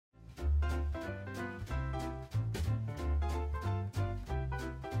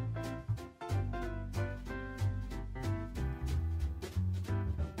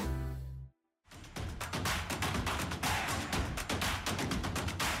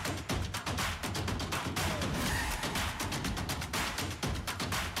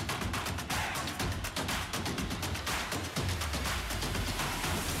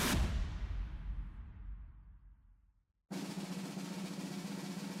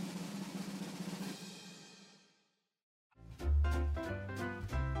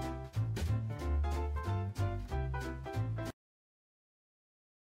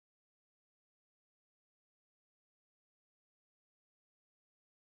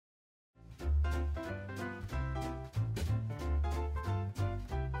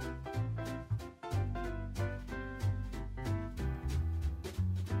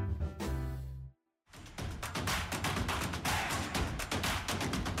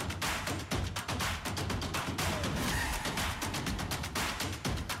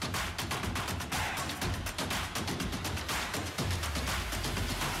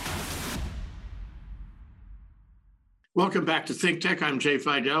Welcome back to Think Tech. I'm Jay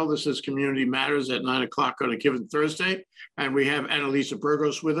Fidel. This is Community Matters at 9 o'clock on a given Thursday. And we have Annalisa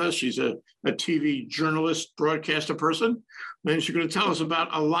Burgos with us. She's a TV journalist, broadcaster person. And she's going to tell us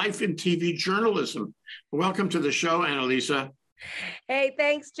about a life in TV journalism. Welcome to the show, Annalisa. Hey,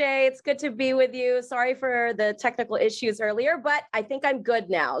 thanks, Jay. It's good to be with you. Sorry for the technical issues earlier, but I think I'm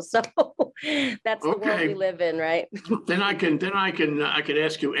good now. So that's the world we live in, right? Then I can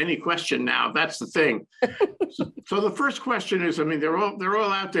ask you any question now. That's the thing. So the first question is, I mean, they're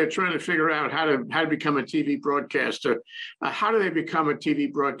all out there trying to figure out how to become a TV broadcaster. How do they become a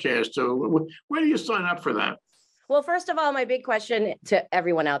TV broadcaster? Where do you sign up for that? Well, first of all, my big question to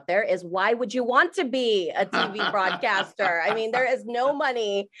everyone out there is, why would you want to be a TV broadcaster? I mean, there is no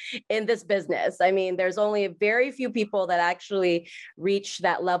money in this business. I mean, there's only very few people that actually reach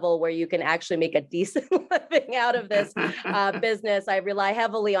that level where you can actually make a decent living out of this business. I rely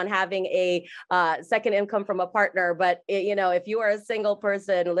heavily on having a second income from a partner. But, if you are a single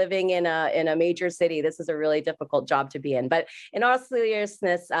person living in a major city, this is a really difficult job to be in. But in all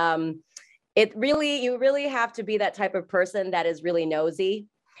seriousness, you really have to be that type of person that is really nosy,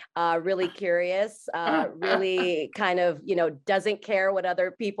 really curious, really kind of, doesn't care what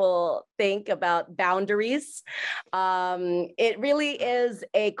other people think about boundaries. It really is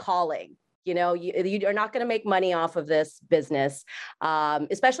a calling. You are not going to make money off of this business,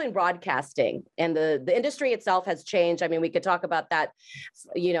 especially in broadcasting. And the industry itself has changed. I mean, we could talk about that,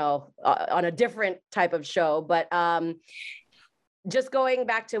 on a different type of show, but just going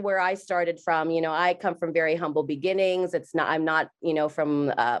back to where I started from, I come from very humble beginnings. I'm not, from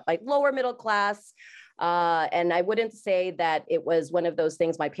like lower middle class. And I wouldn't say that it was one of those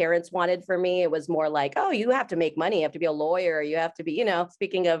things my parents wanted for me. It was more like, oh, you have to make money. You have to be a lawyer. You have to be,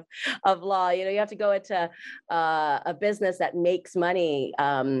 speaking of law, you have to go into a business that makes money.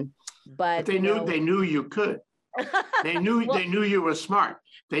 But they knew you could. They knew you were smart.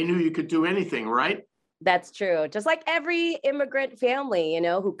 They knew you could do anything, right? That's true. Just like every immigrant family,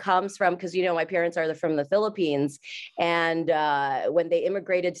 who comes from, because, my parents are from the Philippines. And when they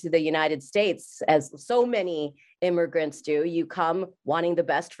immigrated to the United States, as so many immigrants do, you come wanting the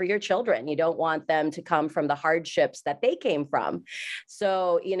best for your children. You don't want them to come from the hardships that they came from.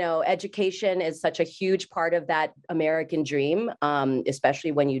 So, education is such a huge part of that American dream,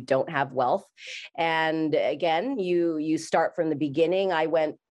 especially when you don't have wealth. And again, you start from the beginning. I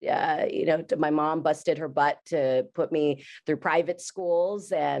went my mom busted her butt to put me through private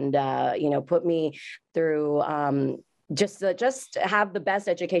schools and, put me through just have the best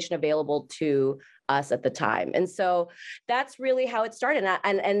education available to us at the time. And so that's really how it started.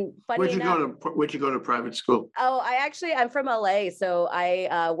 And funny enough, where'd you go to private school? Oh, I'm from LA. So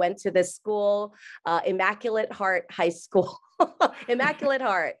I went to this school, Immaculate Heart High School. Immaculate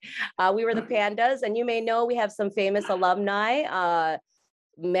Heart. We were the Pandas, and you may know we have some famous alumni,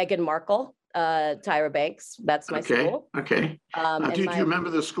 Meghan Markle, Tyra Banks. That's my school. Okay. Do you remember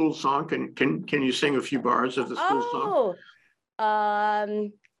the school song? Can you sing a few bars of the school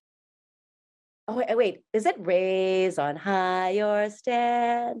song? Wait. Is it "Raise on High Your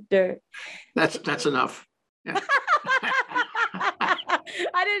Standard"? That's enough. Yeah.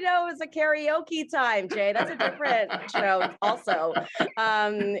 I didn't know it was a karaoke time, Jay. That's a different show. Also,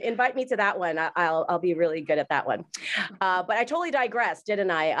 invite me to that one. I'll be really good at that one. But I totally digressed, didn't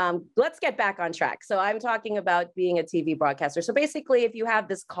I? Let's get back on track. So I'm talking about being a TV broadcaster. So basically, if you have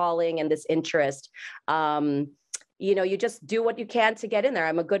this calling and this interest, you just do what you can to get in there.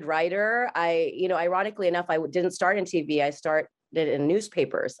 I'm a good writer. Ironically enough, I didn't start in TV. I started in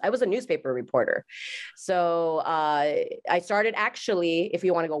newspapers. I was a newspaper reporter. So I started, actually, if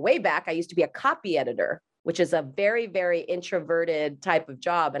you want to go way back, I used to be a copy editor, which is a very, very introverted type of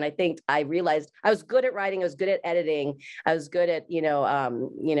job. And I think I realized I was good at writing. I was good at editing. I was good at,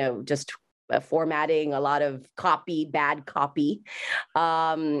 just formatting a lot of copy, bad copy.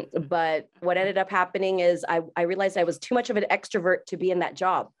 But what ended up happening is I realized I was too much of an extrovert to be in that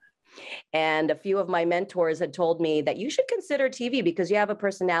job. And a few of my mentors had told me that you should consider TV because you have a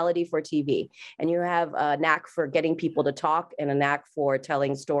personality for TV and you have a knack for getting people to talk and a knack for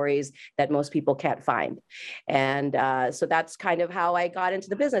telling stories that most people can't find. And so that's kind of how I got into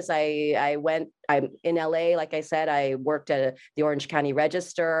the business. I'm in LA. Like I said, I worked at the Orange County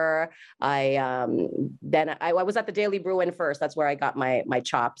Register. I was at the Daily Bruin first. That's where I got my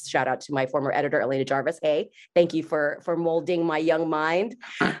chops. Shout out to my former editor, Elena Jarvis. Hey, thank you for molding my young mind.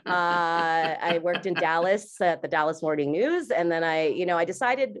 I worked in Dallas at the Dallas Morning News. And then I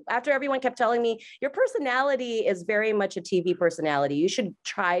decided, after everyone kept telling me, your personality is very much a TV personality. You should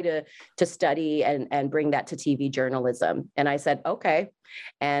try to study and bring that to TV journalism. And I said, okay.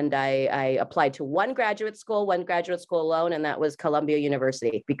 And I applied to one graduate school alone, and that was Columbia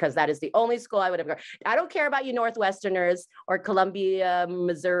University, because that is the only school I would have gone. I don't care about you Northwesterners or Columbia,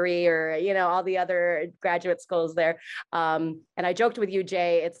 Missouri, or, all the other graduate schools there. And I joked with you,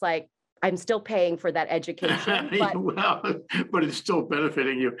 Jay, it's like, I'm still paying for that education, but well, but it's still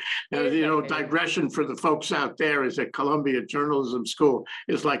benefiting you. Digression for the folks out there is that Columbia Journalism School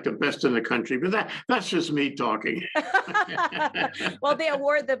is like the best in the country, but that's just me talking. Well, they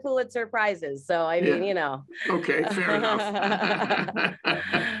award the Pulitzer Prizes, so I mean, Okay, fair enough.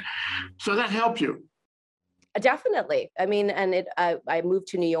 So that helped you. Definitely. I mean, and I moved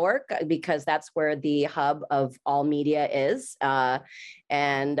to New York because that's where the hub of all media is.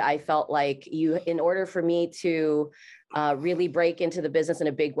 And I felt like in order for me to really break into the business in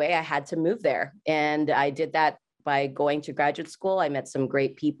a big way, I had to move there. And I did that by going to graduate school. I met some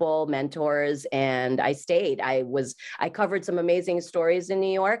great people, mentors, and I stayed. I covered some amazing stories in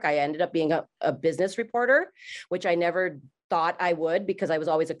New York. I ended up being a business reporter, which I never thought I would, because I was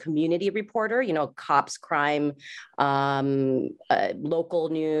always a community reporter, cops, crime, local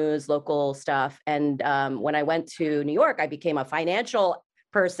news, local stuff. And when I went to New York, I became a financial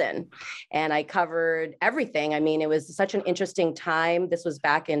person and I covered everything. I mean, it was such an interesting time. This was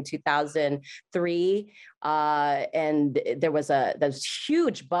back in 2003. And there was this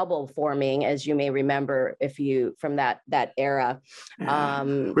huge bubble forming, as you may remember, from that era.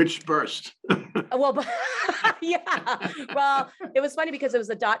 Which burst. Well, yeah. Well, it was funny because it was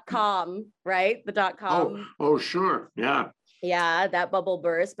the .com, right? The .com. Oh, sure. Yeah. Yeah, that bubble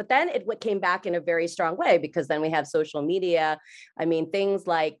burst. But then it came back in a very strong way, because then we have social media. I mean, things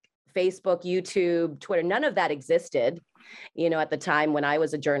like Facebook, YouTube, Twitter, none of that existed, at the time when I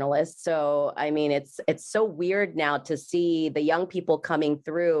was a journalist. So, I mean, it's so weird now to see the young people coming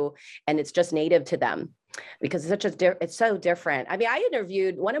through and it's just native to them, because it's so different. I mean, I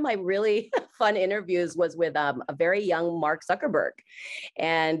interviewed, one of my really fun interviews was with a very young Mark Zuckerberg.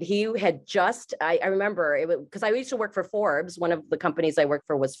 And he had I remember it was because I used to work for Forbes. One of the companies I worked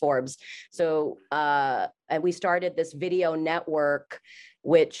for was Forbes. So, and we started this video network,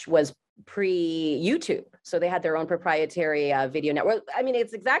 which was pre-YouTube. So they had their own proprietary video network. I mean,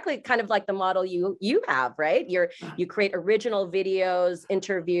 it's exactly kind of like the model you have, right? You create original videos,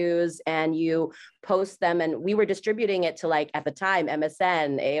 interviews, and you post them. And we were distributing it to, like, at the time,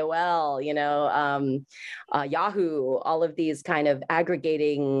 MSN, AOL, Yahoo, all of these kind of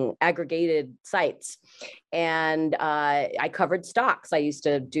aggregated sites. And I covered stocks. I used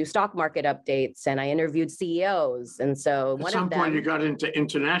to do stock market updates, and I interviewed CEOs. And so at some point you got into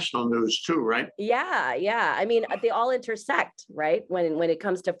international news too, right? Yeah. I mean, they all intersect, right? When it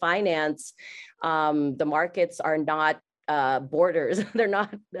comes to finance, the markets are not borders. They're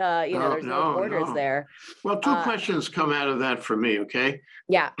not, there's no borders there. Well, two questions come out of that for me, okay?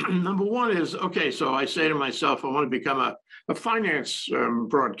 Yeah. Number one is, okay, so I say to myself, I want to become a finance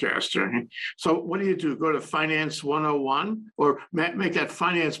broadcaster. So what do? Go to Finance 101 or make that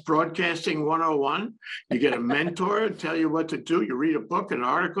Finance Broadcasting 101? You get a mentor tell you what to do. You read a book, an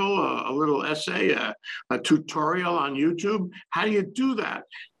article, a little essay, a tutorial on YouTube. How do you do that?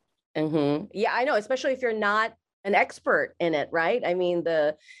 Mm-hmm. Yeah, I know, especially if you're not an expert in it, right? I mean,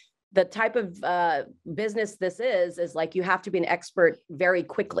 the type of business this is like you have to be an expert very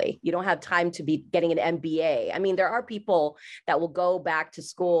quickly. You don't have time to be getting an MBA. I mean, there are people that will go back to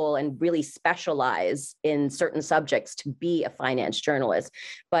school and really specialize in certain subjects to be a finance journalist.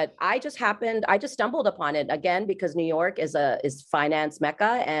 But I just stumbled upon it again because New York is finance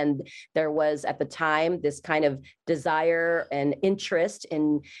mecca, and there was at the time this kind of desire and interest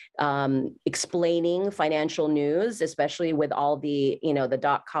in explaining financial news, especially with all the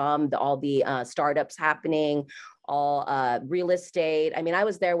the .com. All the startups happening, all real estate. I mean, I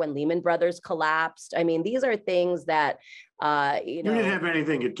was there when Lehman Brothers collapsed. I mean, these are things that, You didn't have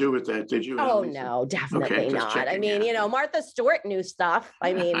anything to do with that, did you? Oh, no, definitely not. Checking, I mean, Martha Stewart knew stuff.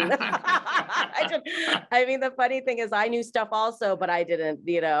 I mean, I mean, the funny thing is I knew stuff also, but I didn't,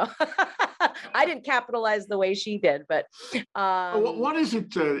 I didn't capitalize the way she did, but. What is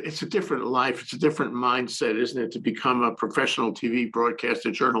it? It's a different life. It's a different mindset, isn't it, to become a professional TV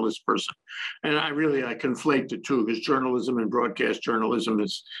broadcaster, journalist person? And I conflate the two, because journalism and broadcast journalism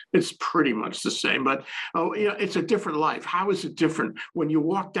it's pretty much the same, but it's a different life. How is it different when you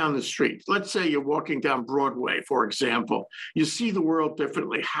walk down the street? Let's say you're walking down Broadway, for example. You see the world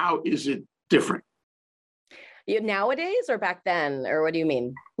differently. How is it different? Nowadays or back then, or what do you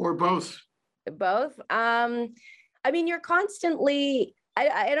mean? Or both? Both. I mean, you're constantly,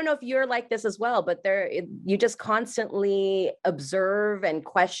 I don't know if you're like this as well, but you just constantly observe and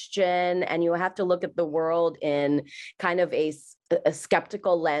question, and you have to look at the world in kind of a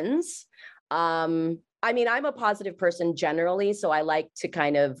skeptical lens. I mean, I'm a positive person generally, so I like to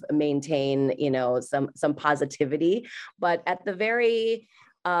kind of maintain, some positivity. But at the very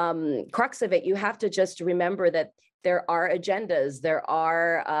crux of it, you have to just remember that there are agendas. There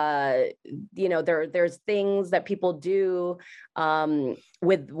are, there's things that people do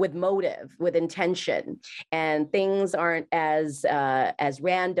with motive, with intention, and things aren't as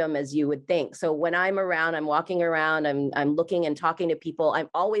random as you would think. So when I'm around, I'm walking around, I'm looking and talking to people, I'm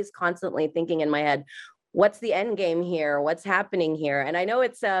always constantly thinking in my head, what's the end game here? What's happening here? And I know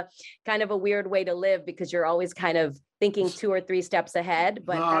it's a kind of a weird way to live because you're always kind of thinking 2 or 3 steps ahead.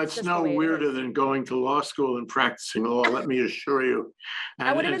 But no, it's no weirder than going to law school and practicing law, let me assure you. And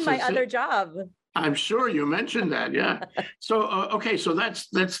that would have been my other job. I'm sure you mentioned that, yeah. So, okay, so that's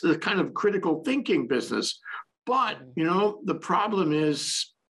the kind of critical thinking business. But, the problem is,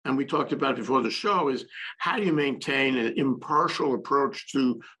 and we talked about it before the show, is how do you maintain an impartial approach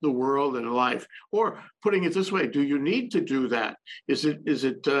to the world and life? Or putting it this way, do you need to do that? Is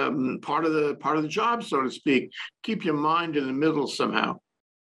it part of the job, so to speak? Keep your mind in the middle somehow.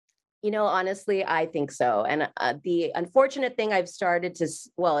 Honestly, I think so. And the unfortunate thing I've started to,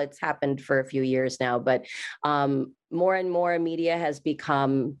 well, it's happened for a few years now, but more and more media has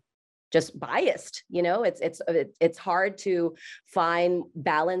become just biased. It's hard to find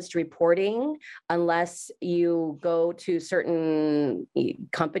balanced reporting unless you go to certain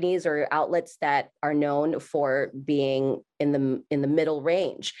companies or outlets that are known for being in the middle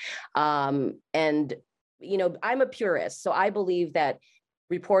range. And I'm a purist, so I believe that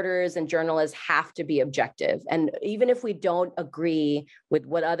reporters and journalists have to be objective. And even if we don't agree with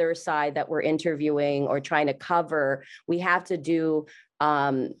what other side that we're interviewing or trying to cover, we have to do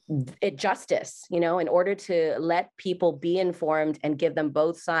it justice, in order to let people be informed and give them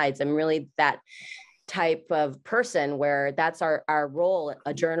both sides. I'm really that type of person where that's our role.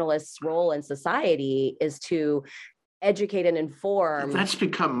 A journalist's role in society is to educate and inform. That's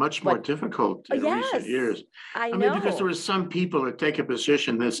become much more difficult in recent years. I know. Because there are some people that take a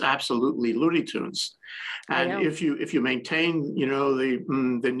position that's absolutely Looney Tunes. And if you maintain,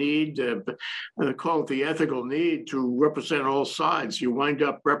 the need, call it the ethical need to represent all sides, you wind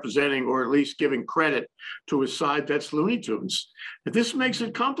up representing or at least giving credit to a side that's Looney Tunes. This makes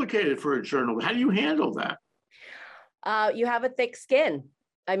it complicated for a journalist. How do you handle that? You have a thick skin.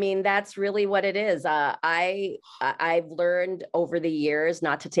 I mean, that's really what it is. I've learned over the years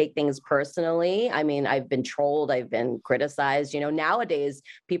not to take things personally. I mean, I've been trolled, I've been criticized. Nowadays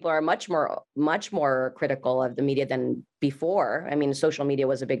people are much more critical of the media than before. I mean, social media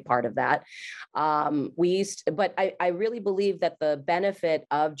was a big part of that. But I really believe that the benefit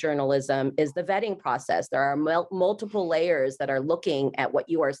of journalism is the vetting process. There are multiple layers that are looking at what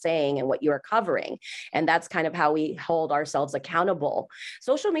you are saying and what you are covering. And that's kind of how we hold ourselves accountable.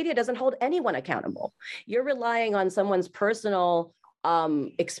 Social media doesn't hold anyone accountable. You're relying on someone's personal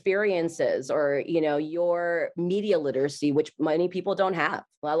experiences or your media literacy, which many people don't have.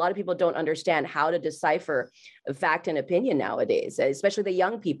 A lot of people don't understand how to decipher fact and opinion nowadays, especially the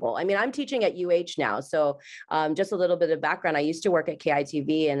young people. I mean, I'm teaching at UH now, so just a little bit of background. I used to work at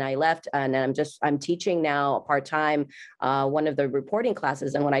KITV and I left, and I'm teaching now part-time one of the reporting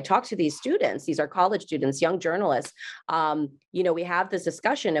classes. And when I talk to these students, these are college students, young journalists, we have this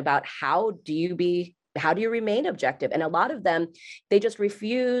discussion about how do you remain objective? And a lot of them, they just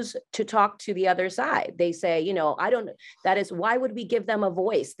refuse to talk to the other side. They say, why would we give them a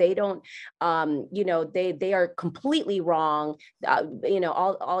voice? They don't, they are completely wrong.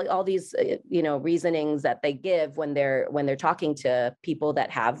 All these, reasonings that they give when they're talking to people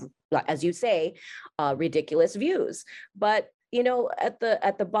that have, as you say, ridiculous views. But, at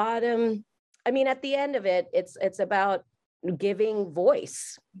the bottom, I mean, at the end of it, it's about giving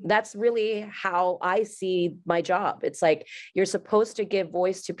voice. That's really how I see my job. It's like you're supposed to give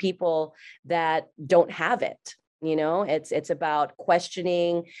voice to people that don't have it. It's about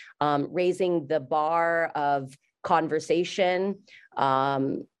questioning, raising the bar of conversation.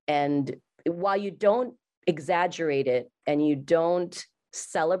 And while you don't exaggerate it and you don't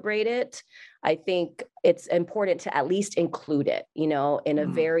celebrate it, I think it's important to at least include it, in a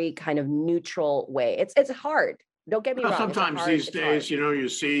very kind of neutral way. It's hard. Don't get me wrong. Sometimes these days, you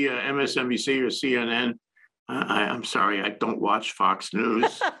see MSNBC or CNN. I'm sorry, I don't watch Fox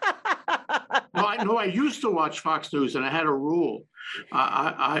News. No, I used to watch Fox News, and I had a rule.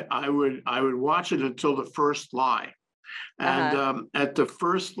 I would watch it until the first lie. And at the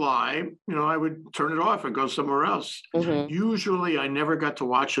first lie, I would turn it off and go somewhere else. Usually I never got to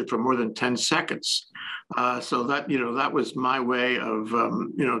watch it for more than 10 seconds. So that was my way of,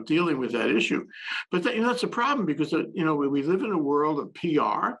 dealing with that issue. But that's a problem because, we live in a world of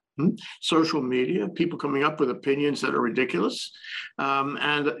PR, social media, people coming up with opinions that are ridiculous.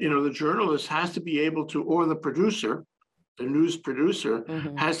 And, the journalist has to be able to, or the producer, the news producer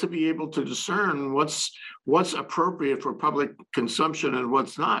has to be able to discern what's appropriate for public consumption and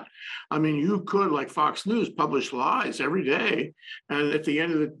what's not. I mean, you could, like Fox News, publish lies every day, and at the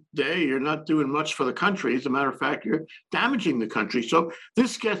end of the day, you're not doing much for the country. As a matter of fact, you're damaging the country. So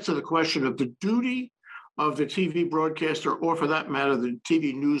this gets to the question of the duty of the TV broadcaster, or for that matter, the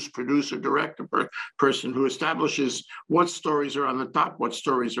TV news producer, director, person who establishes what stories are on the top, what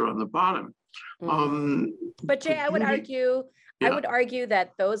stories are on the bottom. But Jay, I would argue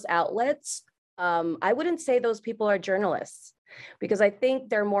that those outlets, I wouldn't say those people are journalists, because I think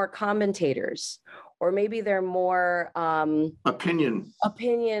they're more commentators, or maybe they're more opinion. I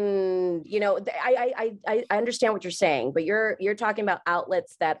understand what you're saying, but you're talking about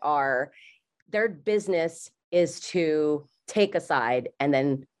outlets that are, their business is to take a side and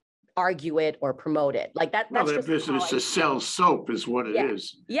then argue it or promote it. Like that. That's their business to sell soap is what it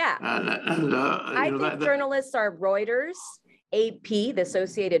is. Yeah. I think journalists are Reuters, AP, the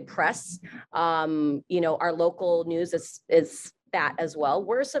Associated Press. Our local news is that as well.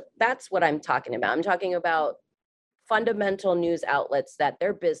 That's what I'm talking about. I'm talking about fundamental news outlets that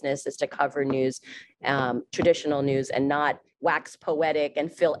their business is to cover news, traditional news, and not wax poetic and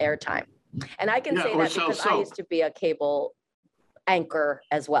fill airtime. And I can say that because I used to be a cable anchor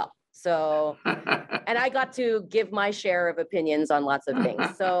as well. So, and I got to give my share of opinions on lots of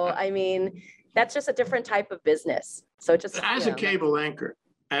things. So, I mean, that's just a different type of business. So just as a cable anchor,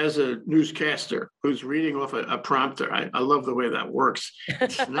 as a newscaster who's reading off a prompter, I love the way that works.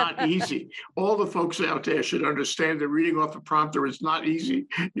 It's not easy. All the folks out there should understand that reading off a prompter is not easy.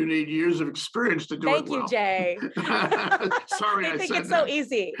 You need years of experience to do it well. Thank you, Jay. Sorry, they think it's so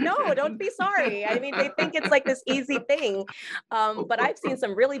easy. No, don't be sorry. I mean, they think it's like this easy thing. But I've seen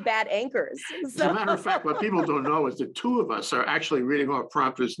some really bad anchors. So. As a matter of fact, what people don't know is the two of us are actually reading off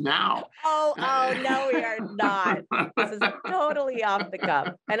prompters now. Oh, no, we are not. This is totally off the cuff.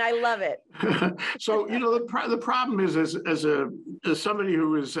 And I love it. So, the problem is, as somebody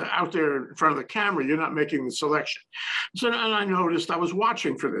who is out there in front of the camera, you're not making the selection. So, and I noticed, I was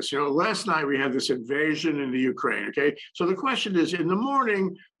watching for this. Last night we had this invasion in the Ukraine. Okay, so the question is, in the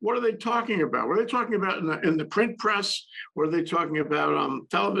morning, what are they talking about? What are they talking about in the print press? What are they talking about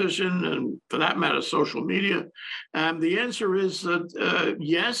television, and for that matter, social media? And the answer is that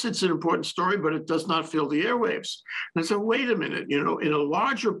yes, it's an important story, but it does not fill the airwaves. And so, wait a minute. In a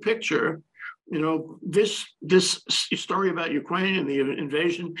larger picture, this story about Ukraine and the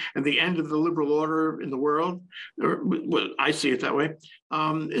invasion and the end of the liberal order in the world, or I see it that way,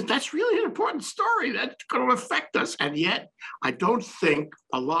 that's really an important story that's going to affect us. And yet, I don't think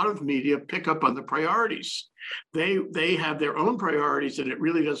a lot of media pick up on the priorities. They have their own priorities, and it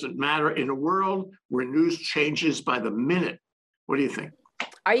really doesn't matter in a world where news changes by the minute. What do you think?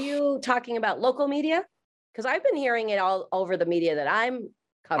 Are you talking about local media? Because I've been hearing it all over the media that I'm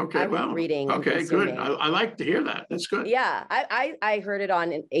reading. Okay, good. I like to hear that. That's good. Yeah, I heard it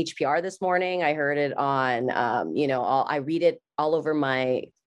on HPR this morning. I heard it on, I read it all over my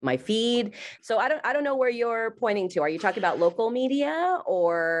feed. So I don't know where you're pointing to. Are you talking about local media,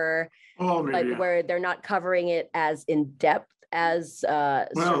 or like where they're not covering it as in depth as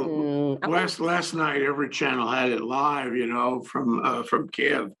certain? Last night every channel had it live, from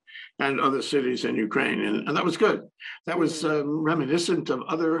Kiev and other cities in Ukraine. And that was good. That was reminiscent of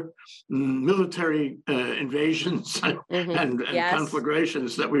other military invasions and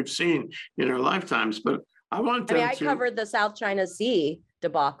conflagrations that we've seen in our lifetimes. But I covered the South China Sea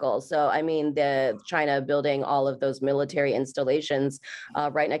debacle. So, the China building all of those military installations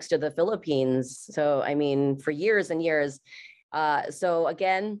right next to the Philippines. So, for years and years. So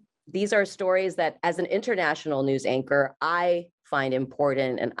again, these are stories that as an international news anchor, I find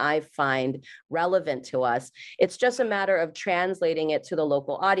important and I find relevant to us. It's just a matter of translating it to the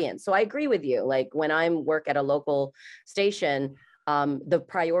local audience. So I agree with you. Like when I work at a local station, the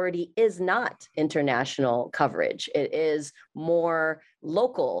priority is not international coverage. It is more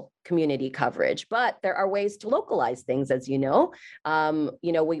local community coverage, but there are ways to localize things, as you know.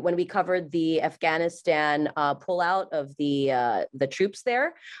 When we covered the Afghanistan pullout of the troops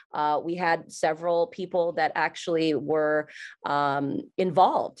there, we had several people that actually were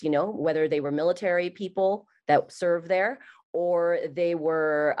involved, whether they were military people that served there or they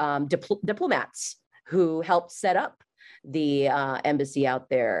were diplomats who helped set up the embassy out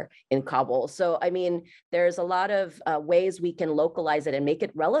there in Kabul. So, I mean, there's a lot of ways we can localize it and make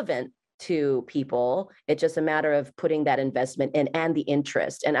it relevant to people. It's just a matter of putting that investment in and the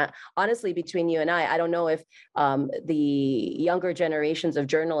interest. And honestly, between you and I don't know if the younger generations of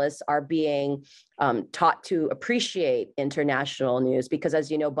journalists are being taught to appreciate international news, because as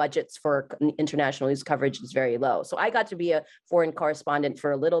you know, budgets for international news coverage is very low. So I got to be a foreign correspondent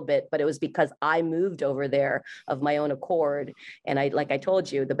for a little bit, but it was because I moved over there of my own accord. And like I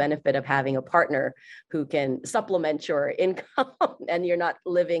told you, the benefit of having a partner who can supplement your income and you're not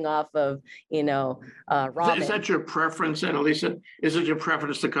living off of, ramen. Is that your preference, Annalisa? Is it your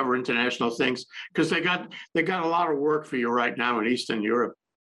preference to cover international things? Because they got a lot of work for you right now in Eastern Europe.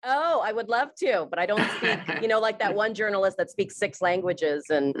 Oh, I would love to, but I don't speak, like that one journalist that speaks 6 languages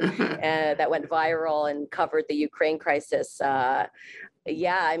and that went viral and covered the Ukraine crisis.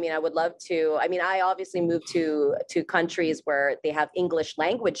 Yeah, I mean, I would love to. I mean, I obviously moved to countries where they have English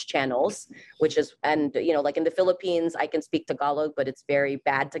language channels, which is, and, like in the Philippines, I can speak Tagalog, but it's very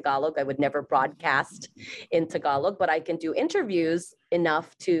bad Tagalog. I would never broadcast in Tagalog, but I can do interviews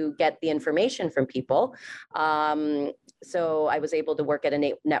enough to get the information from people. So I was able to work at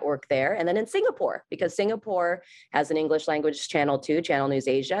a network there. And then in Singapore, because Singapore has an English language channel too, Channel News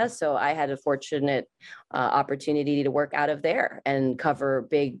Asia. So I had a fortunate opportunity to work out of there and cover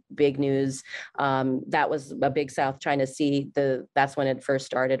big news. That was a big South China Sea. That's when it first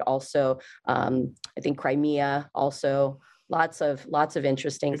started. Also, I think Crimea also. Lots of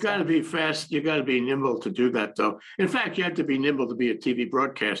interesting stuff. You got to be fast. You got to be nimble to do that, though. In fact, you have to be nimble to be a TV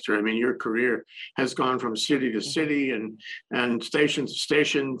broadcaster. I mean, your career has gone from city to city and station to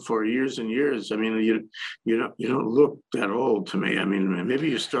station for years and years. I mean, you don't look that old to me. I mean, maybe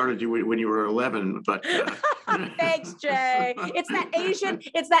you started when you were 11, but. Thanks, Jay. It's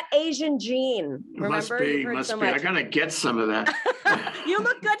that Asian gene. Remember? Must be. I gotta get some of that. You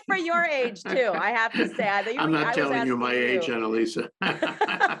look good for your age too. I have to say. I'm not telling you my age, Annalisa.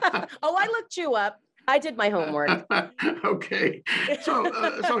 Oh, I looked you up. I did my homework. Okay.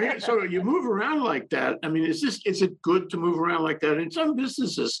 So you move around like that. I mean, is it good to move around like that? In some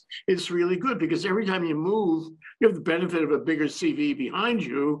businesses, it's really good because every time you move, you have the benefit of a bigger CV behind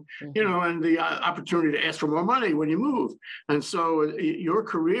you, and the opportunity to ask for more money when you move. And so your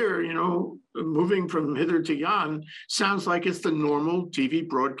career, moving from hither to yon, sounds like it's the normal TV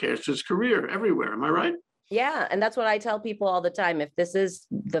broadcaster's career everywhere. Am I right? Yeah. And that's what I tell people all the time. If this is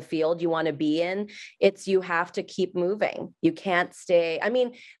the field you want to be in, you have to keep moving. You can't stay. I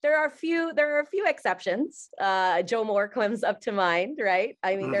mean, there are a few exceptions. Joe Moore comes up to mind, right?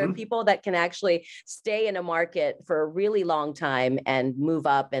 I mean, there are people that can actually stay in a market for a really long time and move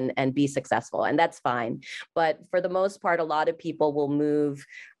up and be successful. And that's fine. But for the most part, a lot of people will move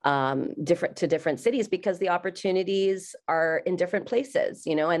different cities because the opportunities are in different places,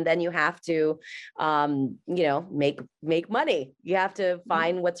 and then you have to, make money. You have to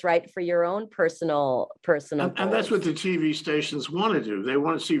find what's right for your own personal. And that's what the TV stations want to do. They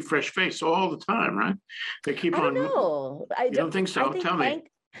want to see fresh face all the time, right? They keep on. No, I don't think so. Tell me.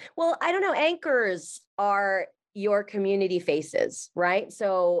 Well, I don't know. Anchors are your community faces, right?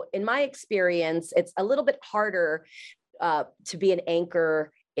 So in my experience, it's a little bit harder to be an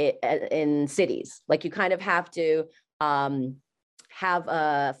anchor in cities. Like you kind of have to have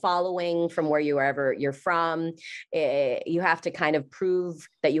a following from wherever you're from. You have to kind of prove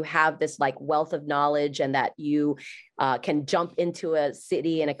that you have this like wealth of knowledge and that you can jump into a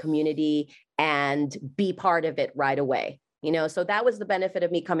city and a community and be part of it right away. So that was the benefit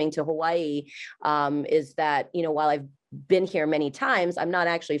of me coming to Hawaii, is that, while I've been here many times, I'm not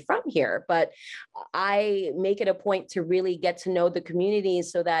actually from here, but I make it a point to really get to know the communities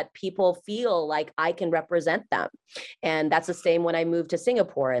so that people feel like I can represent them. And that's the same when I moved to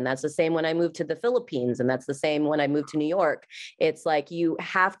Singapore, and that's the same when I moved to the Philippines, and that's the same when I moved to New York. It's like you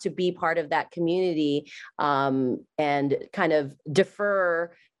have to be part of that community and kind of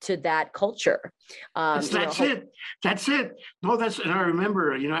defer to that culture. That's it. No, and I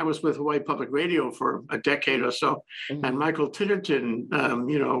remember, I was with Hawaii Public Radio for a decade or so, and Michael Titterton,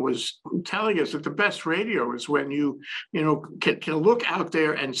 was telling us that the best radio is when you can look out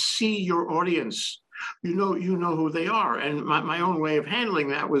there and see your audience. You know who they are. And my own way of handling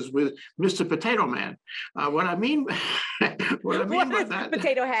that was with Mr. Potato Man. What I mean by that.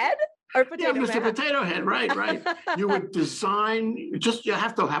 Potato Head? Or Potato Man? Mr. Potato Head, right. You would design, you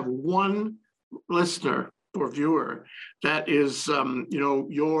have to have one listener or viewer that is,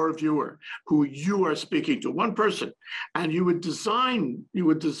 your viewer who you are speaking to, one person, and you would design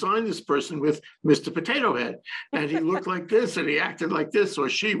this person with Mr. Potato Head, and he looked like this, and he acted like this, or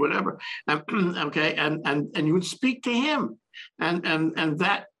she, whatever. Okay, and you would speak to him, and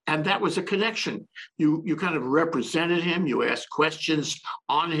that was a connection. You kind of represented him. You asked questions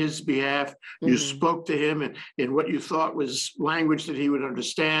on his behalf. You spoke to him in what you thought was language that he would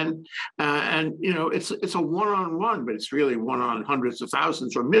understand. And it's a one-on-one, but it's really one on hundreds of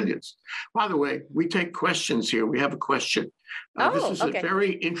thousands or millions. By the way, we take questions here. We have a question. This is okay. a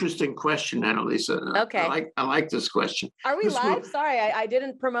very interesting question, Annalisa. Okay. I like this question. Are we live? Sorry, I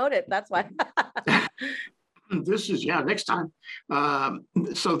didn't promote it. That's why. This is, next time.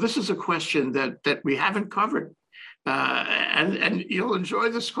 So this is a question that we haven't covered. And you'll enjoy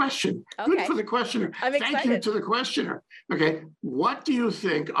this question. Okay. Good for the questioner. I'm excited. Thank you to the questioner. Okay. What do you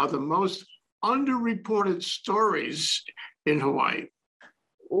think are the most underreported stories in Hawaii?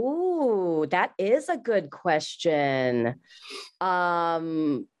 Ooh, that is a good question. Honestly,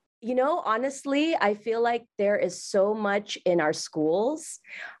 I feel like there is so much in our schools,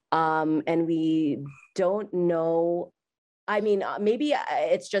 and we don't know. I mean, maybe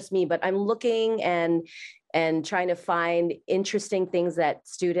it's just me, but I'm looking and trying to find interesting things that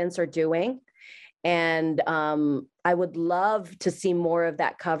students are doing. And I would love to see more of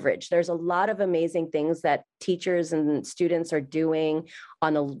that coverage. There's a lot of amazing things that teachers and students are doing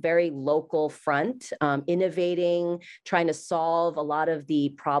on a very local front, innovating, trying to solve a lot of the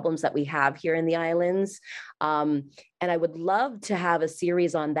problems that we have here in the islands. And I would love to have a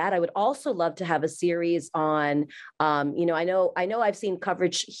series on that. I would also love to have a series on, I know I've seen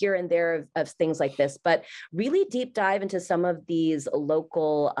coverage here and there of things like this, but really deep dive into some of these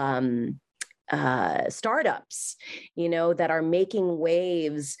local startups, that are making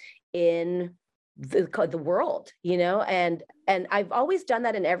waves in the world, and I've always done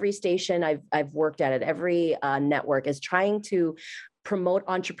that in every station I've worked at every network, is trying to promote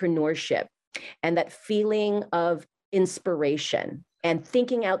entrepreneurship and that feeling of inspiration and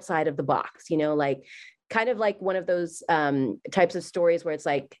thinking outside of the box, like kind of like one of those types of stories where it's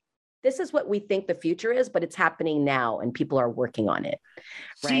like, this is what we think the future is, but it's happening now and people are working on it.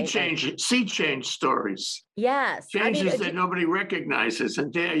 Right? Sea change stories. Yes. Changes that nobody recognizes,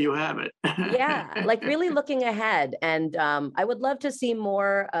 and there you have it. Yeah, like really looking ahead. And I would love to see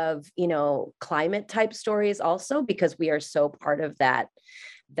more of, climate type stories also, because we are so part of that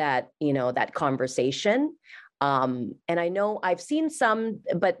conversation. And I know I've seen some,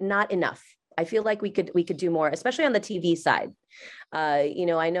 but not enough. I feel like we could do more, especially on the TV side.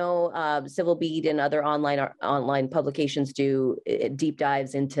 I know Civil Beat and other online publications do deep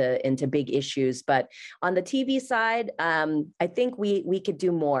dives into big issues, but on the TV side, I think we could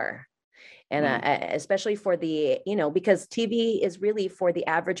do more. And especially for because TV is really for the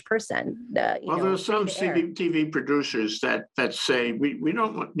average person. Well, there's some TV producers that say we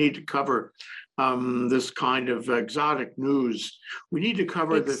don't need to cover this kind of exotic news. We need to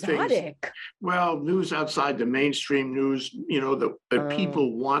cover the things. Well, news outside the mainstream news, that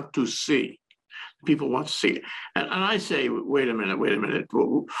people want to see. People want to see it. And I say, wait a minute.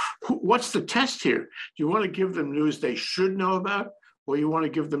 What's the test here? Do you want to give them news they should know about, or you want to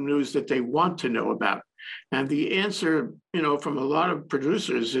give them news that they want to know about? And the answer, from a lot of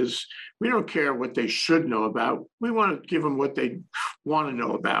producers is, we don't care what they should know about. We want to give them what they want to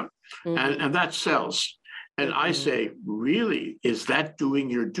know about. Mm-hmm. And that sells. And I say, really, is that doing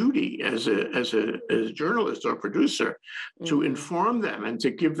your duty as a journalist or producer to inform them and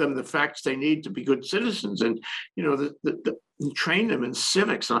to give them the facts they need to be good citizens, and train them in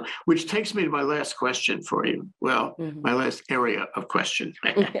civics, which takes me to my last question for you. Well, my last area of question.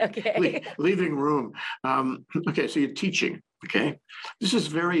 Okay. Leaving room. Okay, so you're teaching. Okay, this is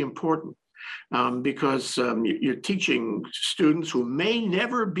very important. Because you're teaching students who may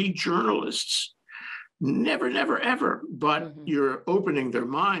never be journalists, never, ever, but you're opening their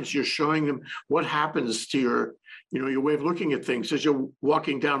minds. You're showing them what happens to your way of looking at things as you're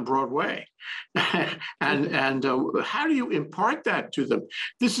walking down Broadway. and how do you impart that to them?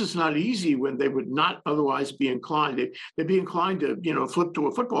 This is not easy when they would not otherwise be inclined. They'd be inclined to, flip to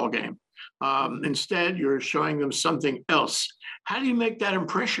a football game. Instead, you're showing them something else. How do you make that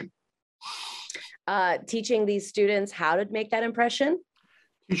impression? Teaching these students how to make that impression?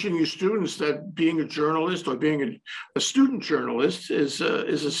 Teaching your students that being a journalist or being a student journalist is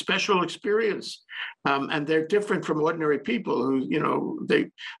a special experience, and they're different from ordinary people who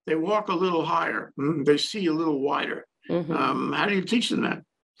they walk a little higher, they see a little wider. How do you teach them that?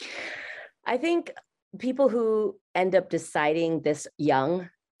 I think people who end up deciding this young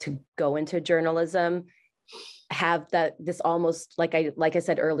to go into journalism, have this almost like I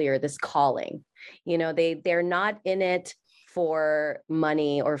said earlier, this calling. They're not in it for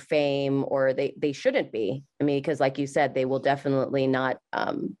money or fame, or they shouldn't be. I mean, because like you said, they will definitely not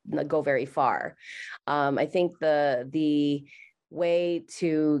go very far. I think the way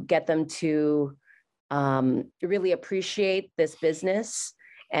to get them to really appreciate this business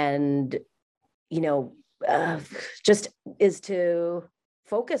and just is to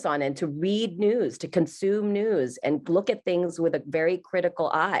focus on and to read news, to consume news, and look at things with a very critical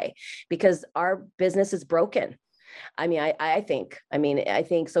eye, because our business is broken. I mean, I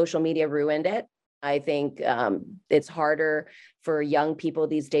think social media ruined it. I think it's harder for young people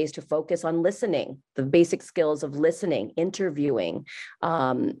these days to focus on listening, the basic skills of listening, interviewing,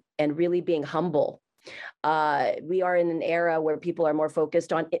 and really being humble. We are in an era where people are more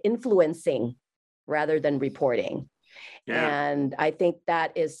focused on influencing rather than reporting. Yeah. And I think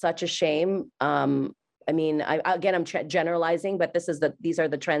that is such a shame. I mean, I'm generalizing, but these are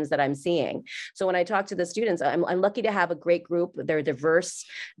the trends that I'm seeing. So when I talk to the students, I'm lucky to have a great group. They're diverse.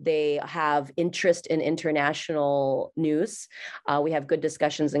 They have interest in international news. We have good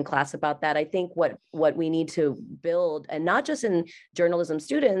discussions in class about that. I think what we need to build, and not just in journalism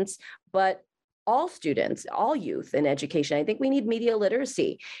students, but all students, all youth in education. I think we need media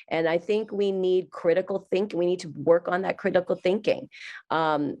literacy, and I think we need critical thinking. We need to work on that critical thinking.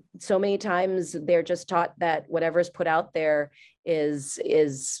 So many times they're just taught that whatever's put out there is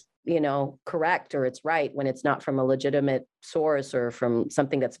correct, or it's right, when it's not from a legitimate source or from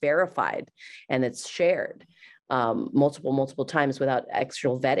something that's verified and it's shared multiple times without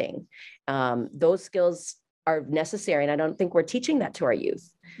extra vetting. Those skills are necessary, and I don't think we're teaching that to our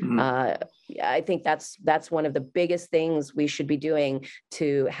youth. Mm-hmm. I think that's one of the biggest things we should be doing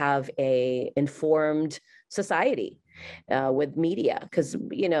to have a informed society with media, because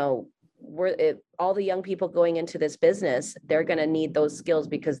all the young people going into this business, they're going to need those skills,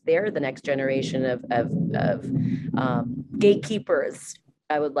 because they're the next generation of gatekeepers.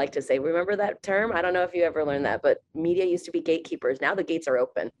 I would like to say, remember that term? I don't know if you ever learned that, but media used to be gatekeepers. Now the gates are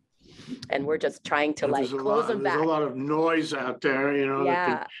open, and we're just trying to close them back. There's a lot of noise out there,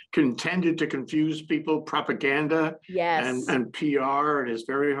 that intended to confuse people, propaganda, yes, and PR, and it's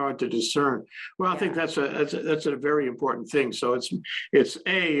very hard to discern. Well, I think that's a very important thing. So it's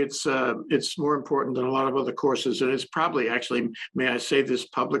more important than a lot of other courses, and it's probably, actually, may I say this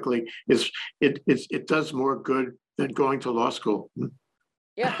publicly, it does more good than going to law school.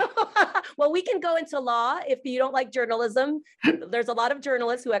 Yeah. Well, we can go into law if you don't like journalism. There's a lot of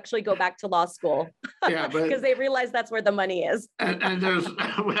journalists who actually go back to law school. Yeah, because they realize that's where the money is. And there's,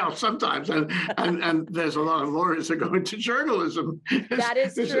 well, sometimes, and there's a lot of lawyers that go into journalism. That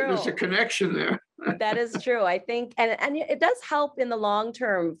is true. There's a connection there. That is true. I think, and it does help in the long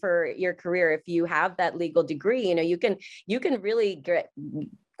term for your career if you have that legal degree. You can really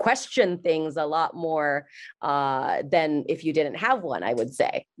question things a lot more than if you didn't have one, I would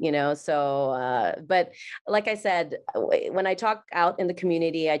say, so, but like I said, when I talk out in the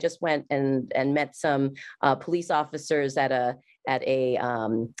community, I just went and met some police officers at a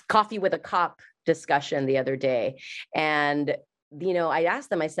coffee with a cop discussion the other day. And, I asked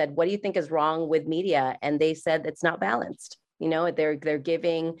them, I said, what do you think is wrong with media? And they said, it's not balanced. They're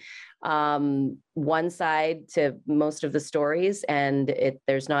giving one side to most of the stories, and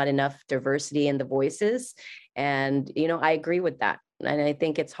there's not enough diversity in the voices. And, I agree with that. And I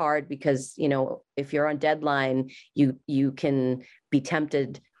think it's hard because, if you're on deadline, you can be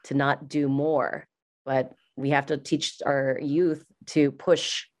tempted to not do more, but we have to teach our youth to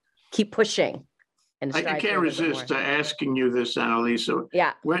keep pushing. And I can't resist asking you this, Annalisa.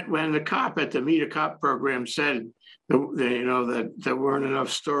 Yeah. When the cop at the Meet a Cop program said that there weren't enough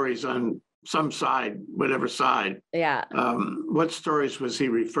stories on some side, whatever side. Yeah. What stories was he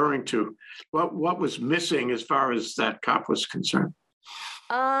referring to? What was missing as far as that cop was concerned?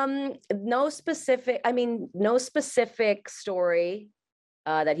 No specific story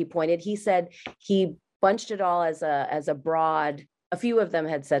that he pointed. He said he bunched it all as a broad. A few of them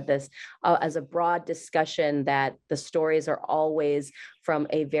had said this as a broad discussion, that the stories are always from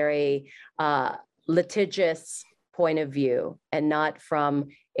a very litigious point of view and not from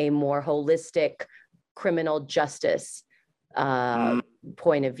a more holistic criminal justice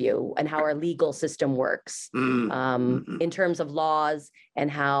point of view, and how our legal system works in terms of laws and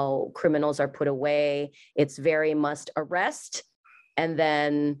how criminals are put away. It's very must arrest, and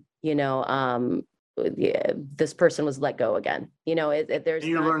then this person was let go again. There's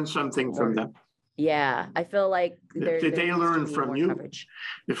you learn something from them. Yeah, I feel like Did they needs to learn be from more you? coverage.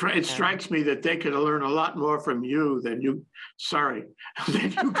 It strikes me that they could learn a lot more from you than you, sorry,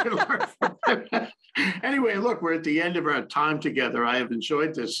 than you could learn from them. Anyway, look, we're at the end of our time together. I have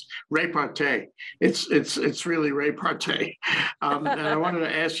enjoyed this repartee. It's really repartee. And I wanted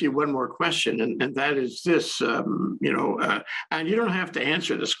to ask you one more question, and that is this, and you don't have to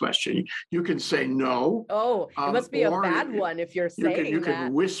answer this question. You can say no. Oh, it must be a or bad one if you're You saying that.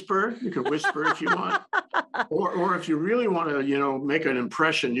 can whisper. You can whisper if you want. Or if you really want to, make an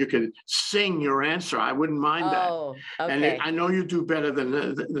impression, you could sing your answer. I wouldn't mind that. Oh, And okay. I know you do better than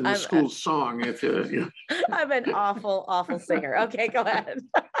the school song. If I'm an awful, awful singer. Okay, go ahead.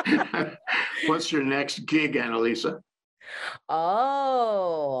 What's your next gig, Annalisa?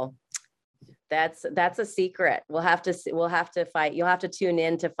 Oh, that's a secret. We'll have to fight. You'll have to tune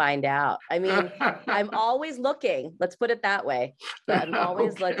in to find out. I mean, I'm always looking. Let's put it that way. But I'm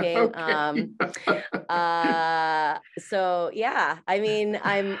always looking. Okay. So yeah, I mean,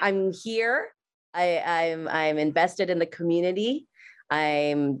 I'm here. I'm invested in the community.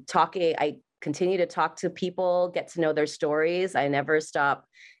 I'm talking. I continue to talk to people, get to know their stories. I never stop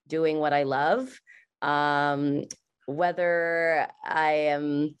doing what I love. Whether I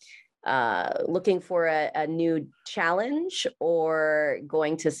am looking for a new challenge or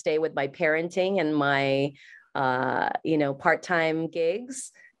going to stay with my parenting and my part-time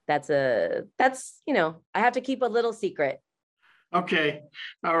gigs, that's I have to keep a little secret. Okay.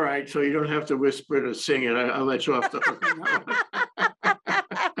 All right. So you don't have to whisper to sing it. I'll let you off the hook on that one.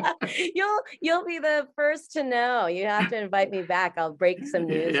 You'll be the first to know. You have to invite me back. I'll break some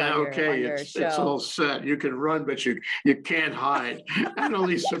news Yeah, on okay. your show. It's all set. You can run, but you can't hide.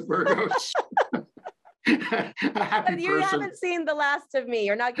 Annalisa Burgos. A happy You person. haven't seen the last of me.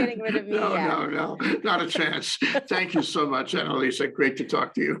 You're not getting rid of me yet. No, not a chance. Thank you so much, Annalisa. Great to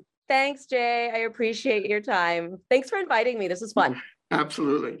talk to you. Thanks, Jay. I appreciate your time. Thanks for inviting me. This was fun.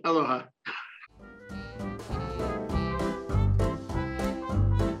 Absolutely. Aloha.